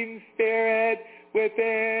 green spirit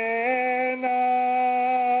within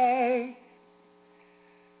us.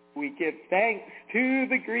 We give thanks to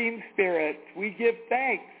the green spirit. We give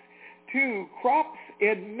thanks to crops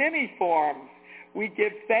in many forms. We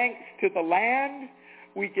give thanks to the land.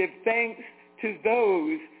 We give thanks to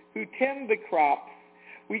those who tend the crops.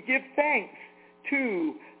 We give thanks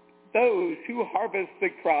to those who harvest the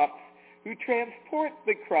crops, who transport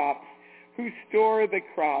the crops, who store the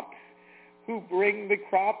crops, who bring the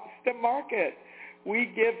crops to market.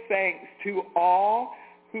 We give thanks to all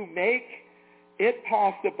who make it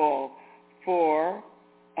possible for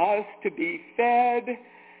us to be fed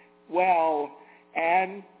well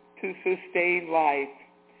and to sustain life.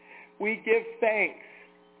 We give thanks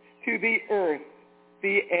to the earth,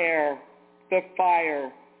 the air, the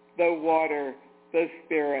fire, the water, the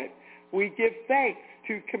spirit. We give thanks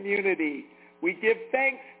to community. We give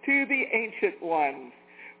thanks to the ancient ones.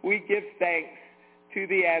 We give thanks to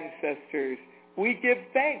the ancestors. We give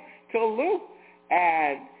thanks to Luke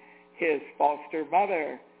and his foster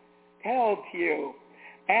mother, Teltiu.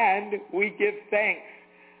 And we give thanks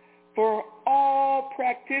for all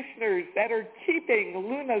practitioners that are keeping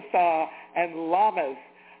Lughnasadh and Lammas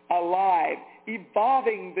alive,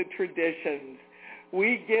 evolving the traditions.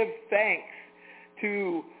 We give thanks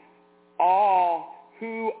to all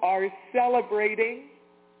who are celebrating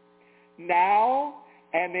now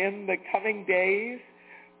and in the coming days.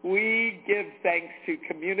 We give thanks to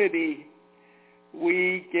community.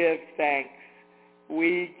 We give thanks.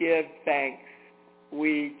 We give thanks.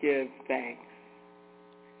 We give thanks.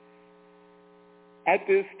 At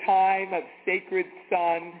this time of sacred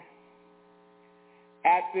sun,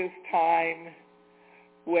 at this time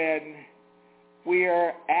when we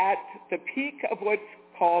are at the peak of what's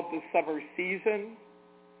called the summer season,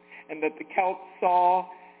 and that the Celts saw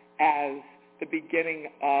as the beginning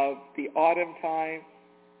of the autumn time,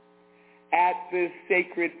 at this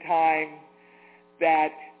sacred time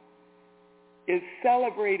that is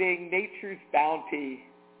celebrating nature's bounty,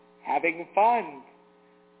 having fun,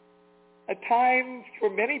 a time for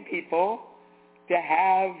many people to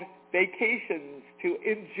have vacations, to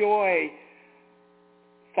enjoy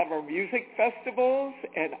summer music festivals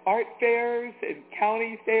and art fairs and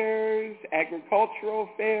county fairs, agricultural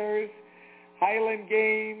fairs, Highland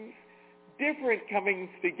games, different comings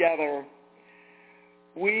together.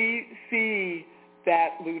 We see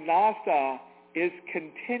that Lughnasadh is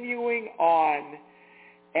continuing on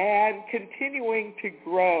and continuing to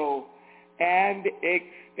grow and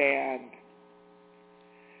expand.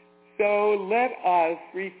 So let us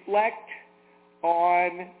reflect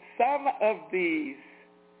on some of these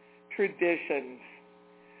traditions.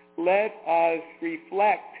 Let us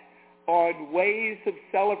reflect on ways of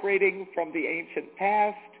celebrating from the ancient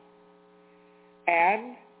past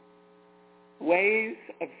and ways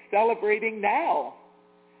of celebrating now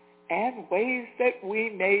and ways that we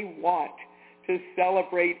may want to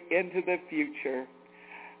celebrate into the future.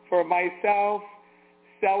 For myself,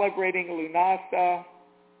 celebrating Lughnasadh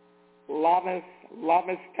Lammas,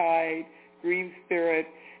 Lammastide, Green Spirit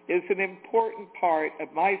is an important part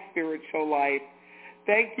of my spiritual life.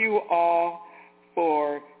 Thank you all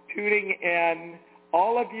for tuning in,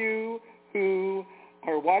 all of you who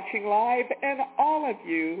are watching live and all of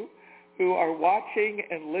you who are watching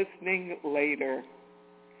and listening later.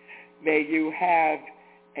 May you have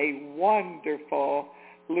a wonderful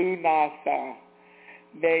Lughnasadh.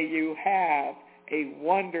 May you have a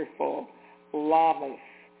wonderful Lammas.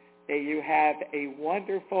 May you have a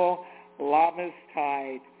wonderful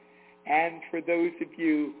Lammastide. And for those of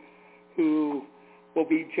you who will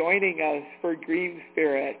be joining us for Green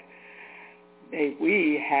Spirit, may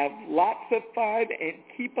we have lots of fun and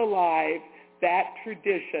keep alive that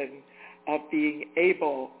tradition of being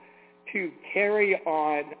able to carry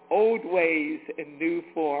on old ways in new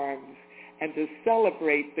forms and to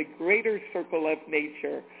celebrate the greater circle of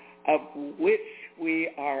nature of which we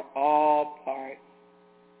are all part.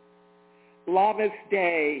 Lammas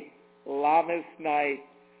Day, Lammas Night,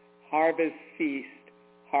 Harvest Feast,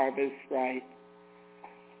 Harvest Rite.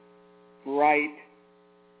 Bright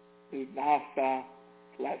Lughnasadh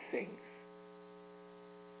blessings.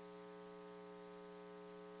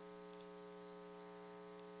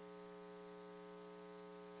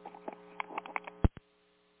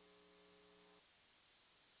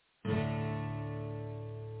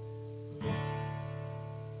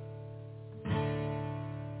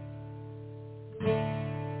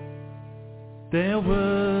 There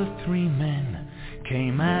were 3 men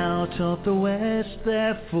came out of the west,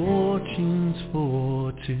 their fortunes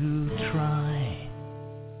for to try.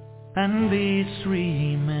 And these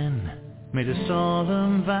 3 men made a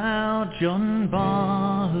solemn vow, John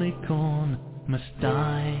Barleycorn must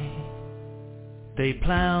die. They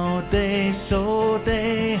ploughed, they sowed,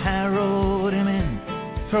 they harrowed him in,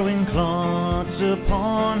 throwing clods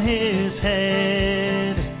upon his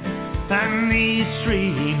head. And these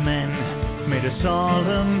 3 men made a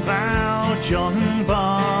solemn vow, John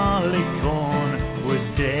Barleycorn was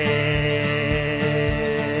dead.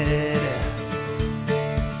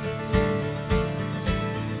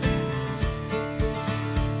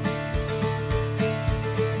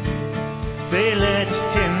 They let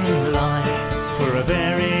him lie for a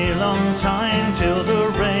very long time, till the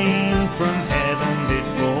rain from heaven did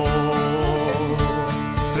fall.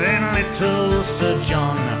 Then little Sir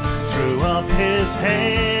John threw up his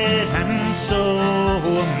head and so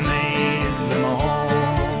amazed them all.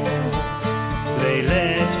 They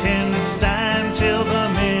let him stand till the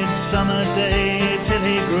midsummer day, till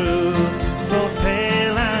he grew both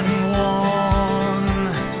pale and wan.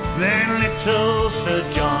 Then little Sir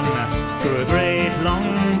John grew a great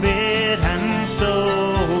long beard and so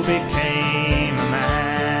became a man.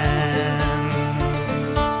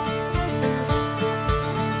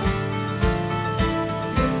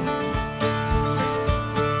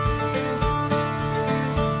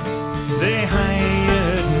 They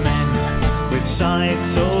hired men with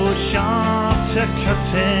scythes so sharp to cut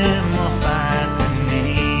him off at the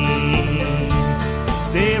knee.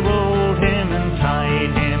 They rolled him and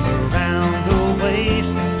tied him around the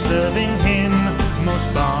waist, serving him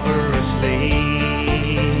most barbarous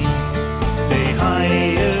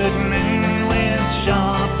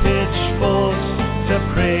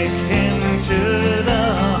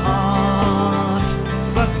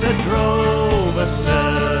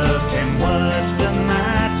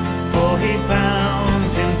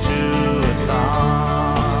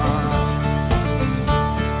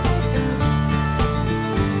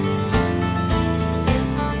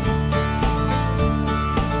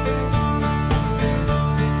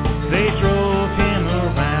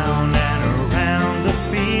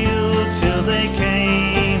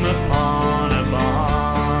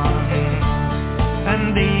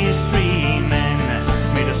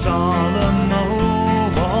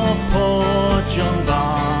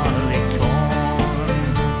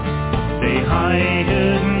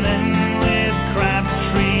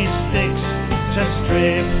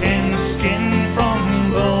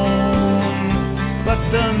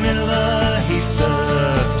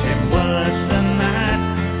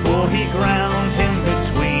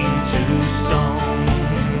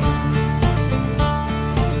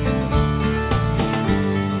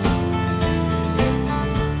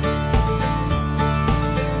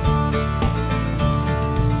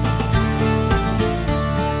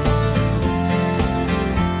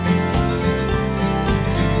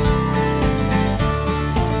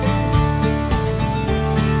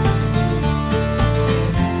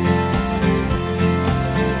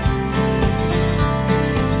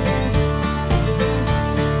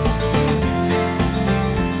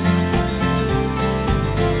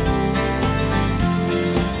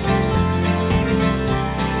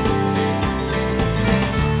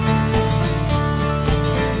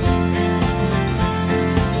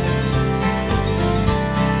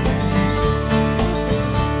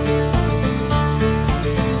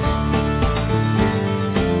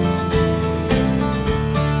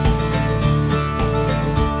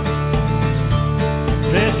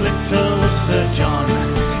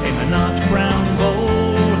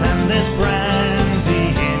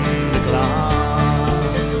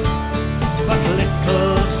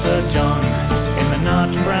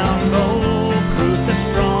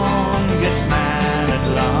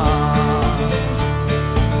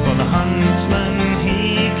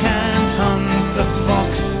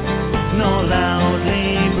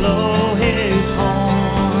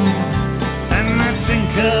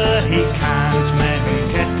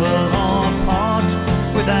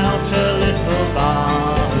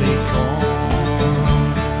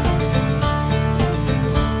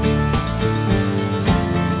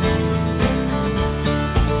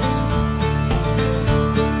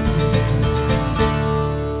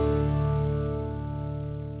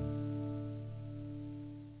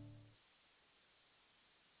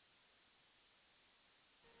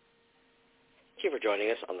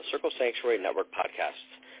joining us on the Circle Sanctuary Network podcasts,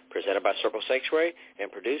 presented by Circle Sanctuary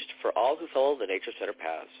and produced for all who follow the Nature Center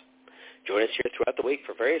paths. Join us here throughout the week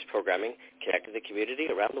for various programming connecting the community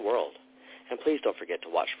around the world. And please don't forget to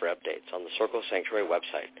watch for updates on the Circle Sanctuary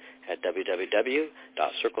website at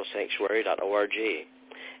www.circlesanctuary.org.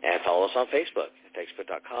 And follow us on Facebook at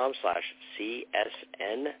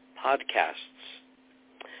facebook.com/CSN podcasts.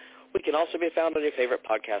 We can also be found on your favorite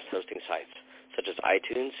podcast hosting sites, such as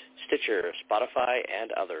iTunes, Stitcher, Spotify,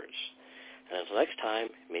 and others. And until next time,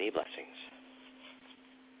 many blessings.